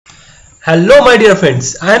Hello my dear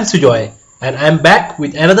friends, I am Sujoy and I am back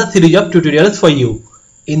with another series of tutorials for you.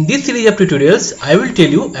 In this series of tutorials, I will tell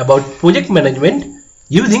you about project management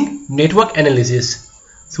using network analysis.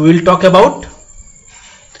 So we will talk about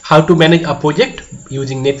how to manage a project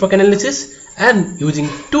using network analysis and using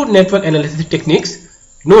two network analysis techniques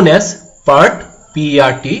known as PERT,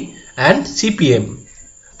 P-E-R-T and CPM.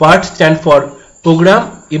 PERT stands for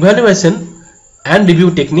Program Evaluation and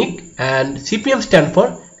Review Technique and CPM stands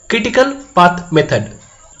for Critical Path Method.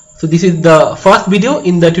 So this is the first video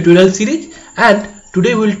in the tutorial series, and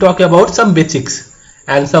today we will talk about some basics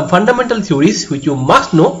and some fundamental theories which you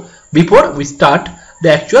must know before we start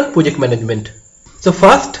the actual project management. So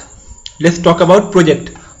first, let's talk about project.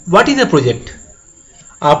 What is a project?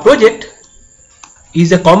 A project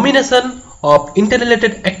is a combination of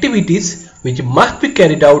interrelated activities which must be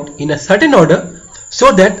carried out in a certain order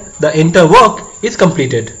so that the entire work is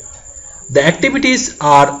completed. The activities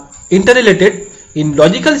are interrelated in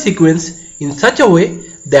logical sequence in such a way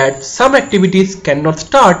that some activities cannot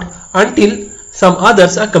start until some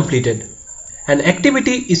others are completed. An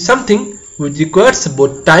activity is something which requires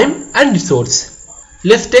both time and resource.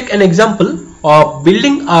 Let's take an example of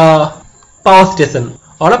building a power station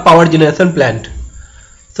or a power generation plant.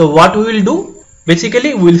 So what we will do?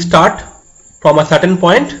 Basically we will start from a certain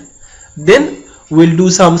point, then we will do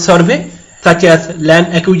some survey such as land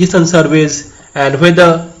acquisition surveys and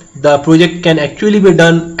whether the project can actually be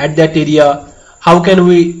done at that area, how can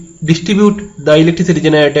we distribute the electricity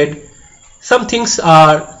generated. Some things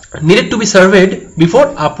are needed to be surveyed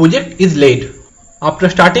before a project is laid. After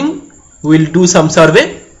starting, we will do some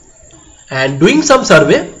survey, and doing some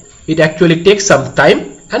survey, it actually takes some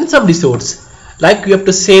time and some resource. Like we have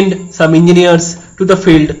to send some engineers to the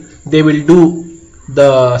field, they will do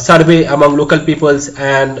the survey among local peoples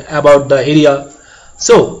and about the area.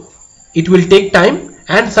 So it will take time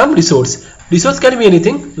and some resource. Resource can be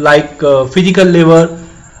anything like physical labor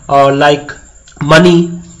or like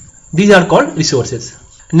money. These are called resources.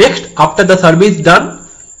 Next, after the survey is done,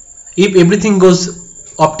 if everything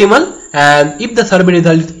goes optimal and if the survey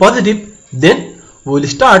result is positive, then we will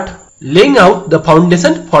start laying out the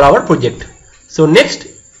foundation for our project. So next,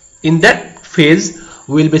 in that phase,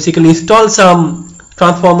 we will basically install some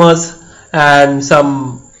transformers and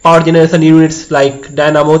some power generation units like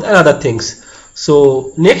dynamos and other things.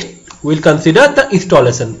 So next we will consider the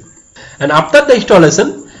installation, and after the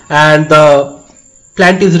installation and the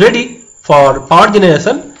plant is ready for power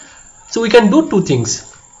generation, so we can do two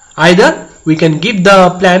things. Either we can give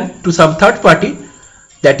the plant to some third party,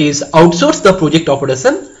 that is outsource the project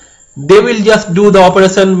operation. They will just do the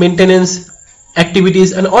operation, maintenance,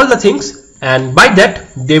 activities and all the things, and by that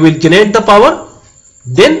they will generate the power.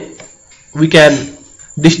 Then we can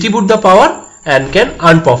distribute the power and can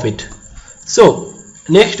earn profit. So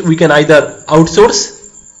next we can either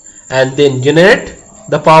outsource and then generate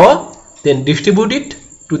the power, then distribute it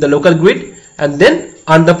to the local grid and then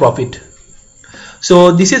earn the profit.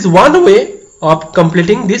 So this is one way of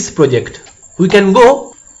completing this project. We can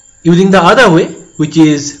go using the other way, which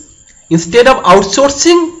is instead of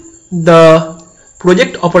outsourcing the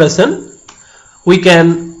project operation, we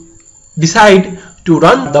can decide to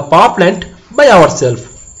run the power plant by ourselves.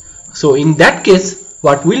 So in that case,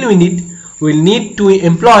 what will we need? We will need to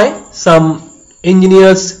employ some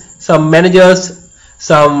engineers, some managers,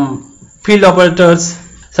 some field operators,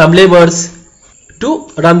 some laborers to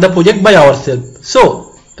run the project by ourselves.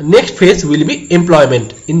 So next phase will be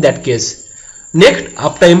employment in that case. Next,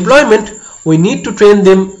 after employment, we need to train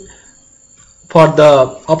them for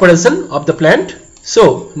the operation of the plant.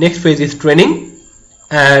 So next phase is training,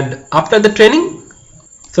 and after the training,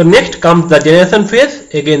 so next comes the generation phase,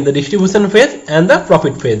 again the distribution phase and the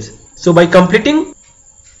profit phase. So by completing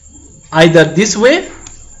either this way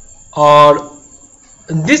or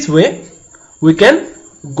this way, we can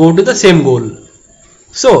go to the same goal.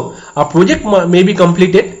 So a project may be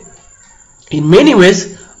completed in many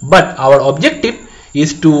ways, but our objective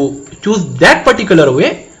is to choose that particular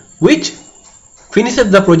way which finishes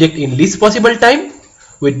the project in least possible time,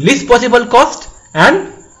 with least possible cost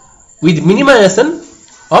and with minimization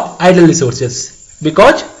of idle resources.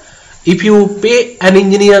 Because if you pay an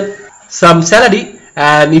engineer some salary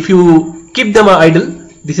and if you keep them idle,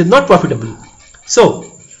 this is not profitable.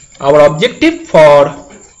 So our objective for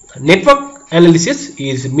network analysis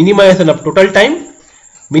is minimization of total time,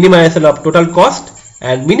 minimization of total cost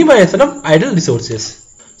and minimization of idle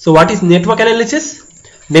resources. So what is network analysis?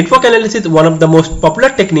 Network analysis is one of the most popular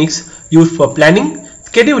techniques used for planning,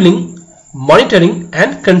 scheduling, monitoring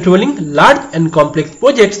and controlling large and complex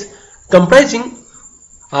projects comprising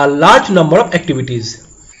a large number of activities.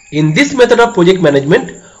 In this method of project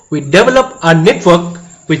management, we develop a network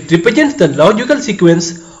which represents the logical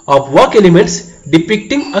sequence of work elements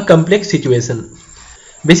depicting a complex situation.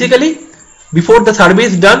 Basically, before the survey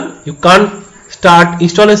is done, you can't start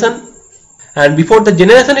installation, and before the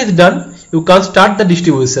generation is done, you can't start the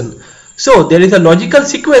distribution. So there is a logical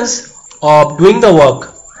sequence of doing the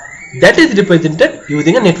work that is represented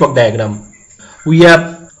using a network diagram. We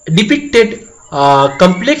have depicted a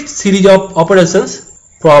complex series of operations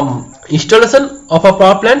from installation of a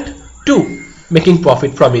power plant to making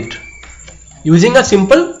profit from it using a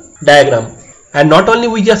simple diagram. And not only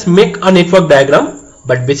we just make a network diagram,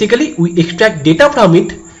 but basically we extract data from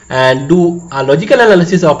it and do a logical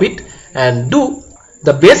analysis of it and do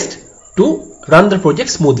the best to run the project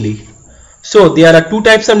smoothly. So there are two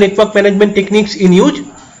types of network management techniques in use.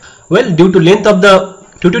 Well, due to length of the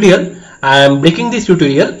tutorial, I am breaking this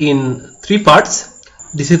tutorial in 3 parts.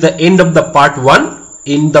 This is the end of the part 1.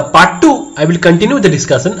 In the part 2, I will continue the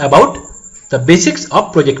discussion about the basics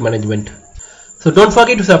of project management. So don't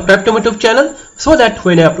forget to subscribe to my YouTube channel so that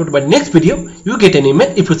when I upload my next video, you get an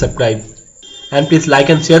email if you subscribe. And please like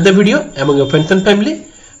and share the video among your friends and family,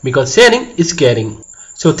 because sharing is caring.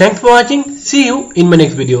 So thanks for watching. See you in my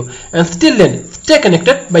next video, and still then stay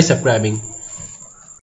connected by subscribing.